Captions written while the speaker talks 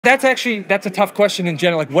That's a tough question in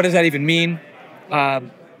general. Like, what does that even mean?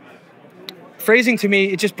 Phrasing to me,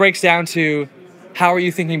 it just breaks down to how are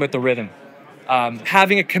you thinking about the rhythm?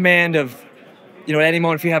 Having a command of, at any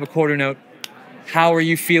moment if you have a quarter note, how are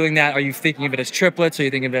you feeling that? Are you thinking of it as triplets? Are you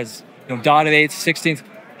thinking of it as dotted eighths, sixteenths?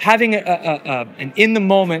 Having an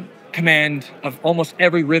in-the-moment command of almost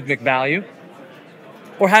every rhythmic value,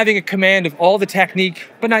 or having a command of all the technique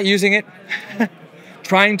but not using it,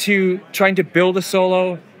 trying to build a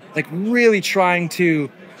solo, like really trying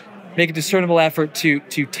to make a discernible effort to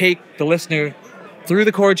take the listener through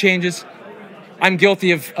the chord changes. I'm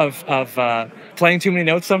guilty of playing too many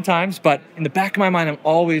notes sometimes, but in the back of my mind, I'm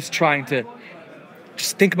always trying to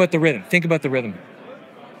just think about the rhythm. Think about the rhythm.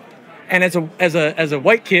 And as a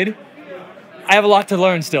white kid, I have a lot to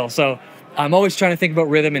learn still. So I'm always trying to think about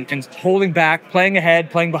rhythm and holding back, playing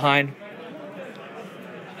ahead, playing behind.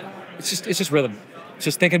 It's just rhythm. It's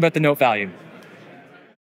just thinking about the note value.